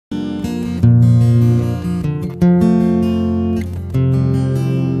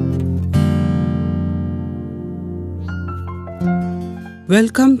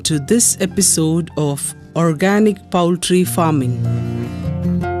Welcome to this episode of Organic Poultry Farming.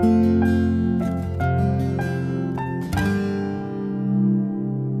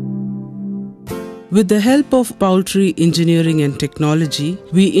 With the help of poultry engineering and technology,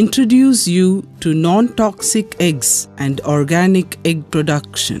 we introduce you to non-toxic eggs and organic egg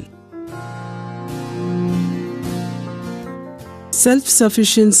production.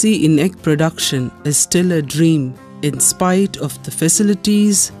 Self-sufficiency in egg production is still a dream in spite of the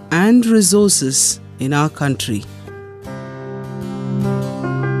facilities and resources in our country.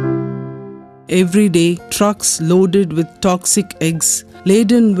 Every day, trucks loaded with toxic eggs,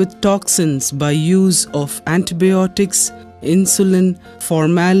 laden with toxins by use of antibiotics, insulin,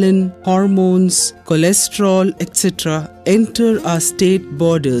 formalin, hormones, cholesterol, etc., enter our state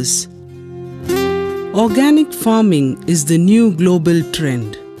borders. Organic farming is the new global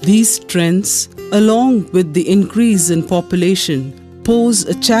trend. These trends, along with the increase in population, pose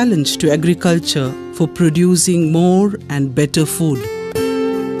a challenge to agriculture for producing more and better food.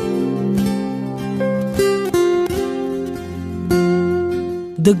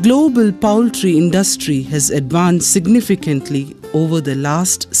 The global poultry industry has advanced significantly over the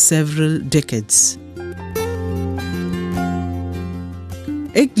last several decades.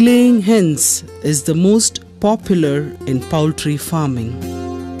 Egg-laying hens is the most popular in poultry farming.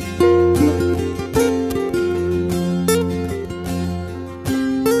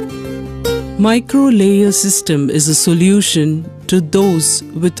 Micro-layer system is a solution to those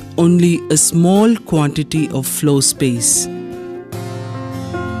with only a small quantity of floor space.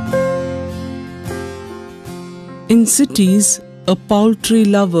 In cities, a poultry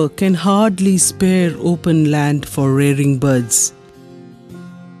lover can hardly spare open land for rearing birds.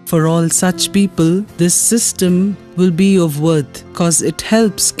 For all such people, this system will be of worth because it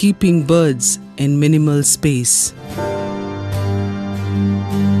helps keeping birds in minimal space.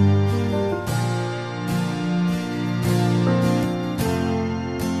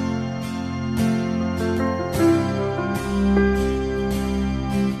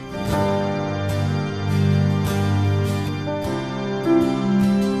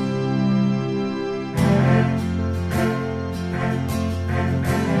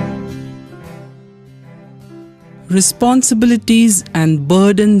 Responsibilities and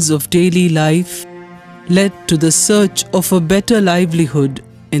burdens of daily life led to the search of a better livelihood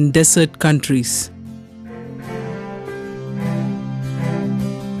in desert countries.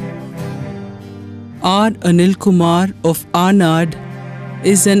 R. Anil Kumar of Anand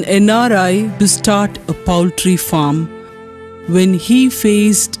is an NRI to start a poultry farm when he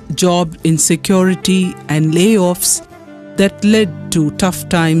faced job insecurity and layoffs that led to tough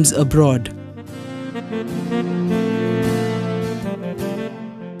times abroad.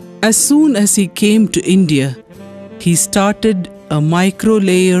 As soon as he came to India, he started a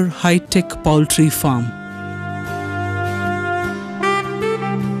micro-layer high-tech poultry farm.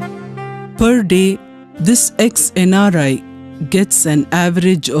 Per day, this ex-NRI gets an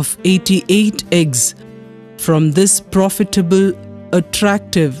average of 88 eggs from this profitable,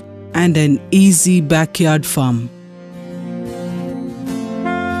 attractive, and an easy backyard farm.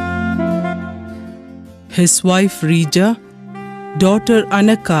 His wife Rija, daughter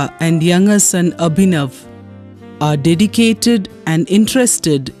Anaka and younger son Abhinav are dedicated and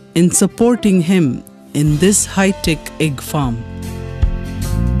interested in supporting him in this high-tech egg farm.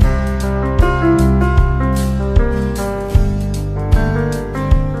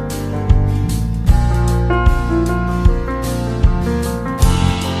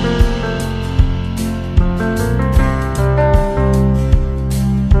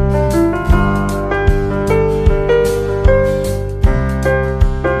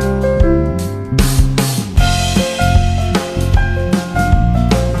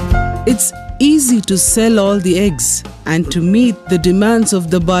 It's easy to sell all the eggs, and to meet the demands of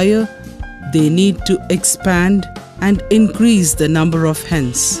the buyer, they need to expand and increase the number of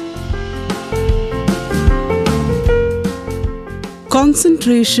hens.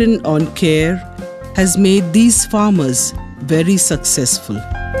 Concentration on care has made these farmers very successful.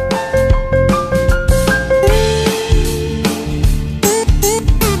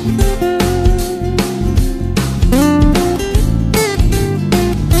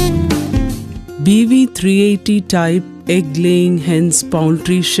 BV380 type egg-laying hens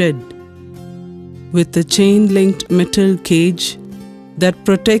poultry shed with a chain-linked metal cage that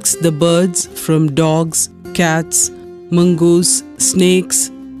protects the birds from dogs, cats, mongoose,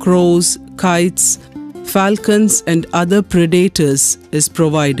 snakes, crows, kites, falcons and other predators is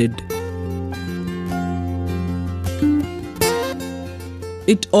provided.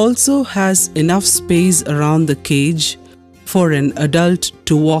 It also has enough space around the cage for an adult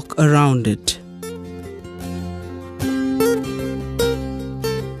to walk around it.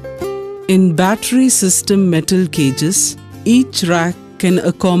 In battery system metal cages, each rack can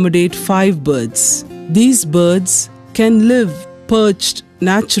accommodate 5 birds. These birds can live perched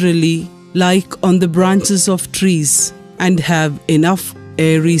naturally like on the branches of trees and have enough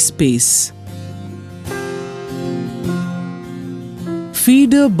airy space.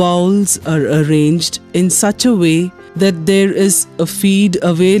 Feeder bowls are arranged in such a way that there is a feed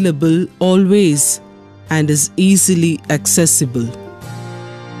available always and is easily accessible.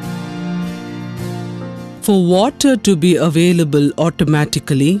 For water to be available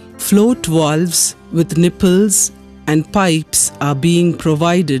automatically, float valves with nipples and pipes are being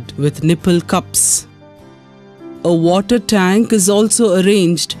provided with nipple cups. A water tank is also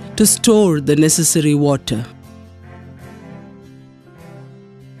arranged to store the necessary water.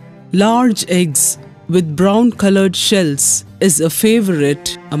 Large eggs with brown-colored shells is a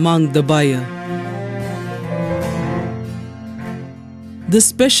favorite among the buyer. The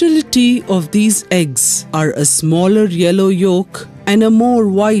specialty of these eggs are a smaller yellow yolk and a more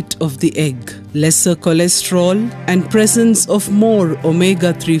white of the egg, lesser cholesterol and presence of more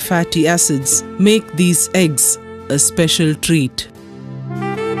omega-3 fatty acids make these eggs a special treat.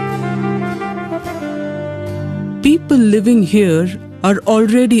 People living here are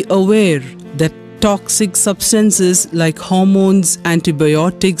already aware that toxic substances like hormones,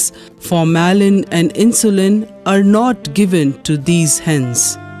 antibiotics, formalin and insulin are not given to these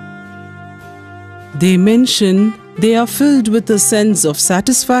hens. They mention they are filled with a sense of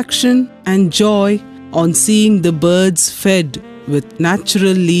satisfaction and joy on seeing the birds fed with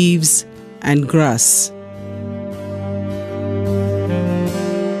natural leaves and grass.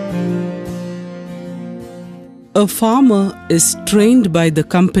 A farmer is trained by the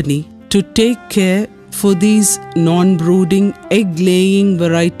company to take care for these non-brooding, egg-laying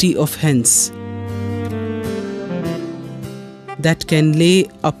variety of hens that can lay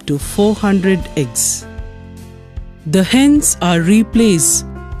up to 400 eggs. The hens are replaced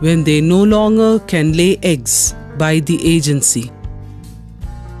when they no longer can lay eggs by the agency.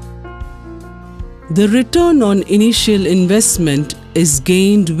 The return on initial investment is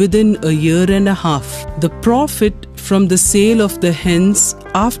gained within a year and a half. The profit from the sale of the hens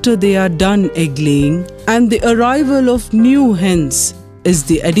after they are done egg laying and the arrival of new hens is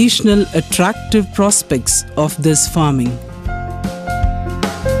the additional attractive prospects of this farming.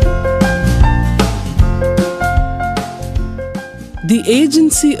 The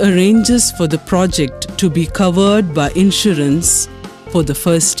agency arranges for the project to be covered by insurance for the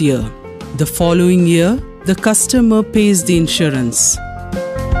first year. The following year, the customer pays the insurance.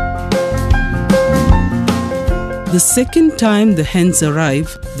 The second time the hens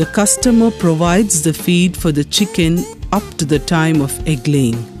arrive, the customer provides the feed for the chicken up to the time of egg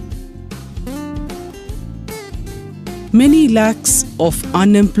laying. Many lakhs of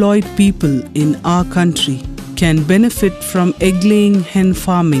unemployed people in our country can benefit from egg-laying hen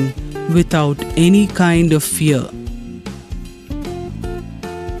farming without any kind of fear.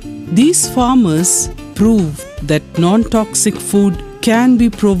 These farmers prove that non-toxic food can be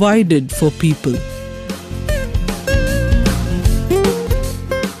provided for people.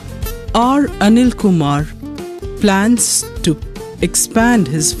 R. Anil Kumar plans to expand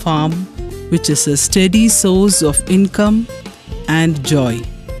his farm, which is a steady source of income and joy.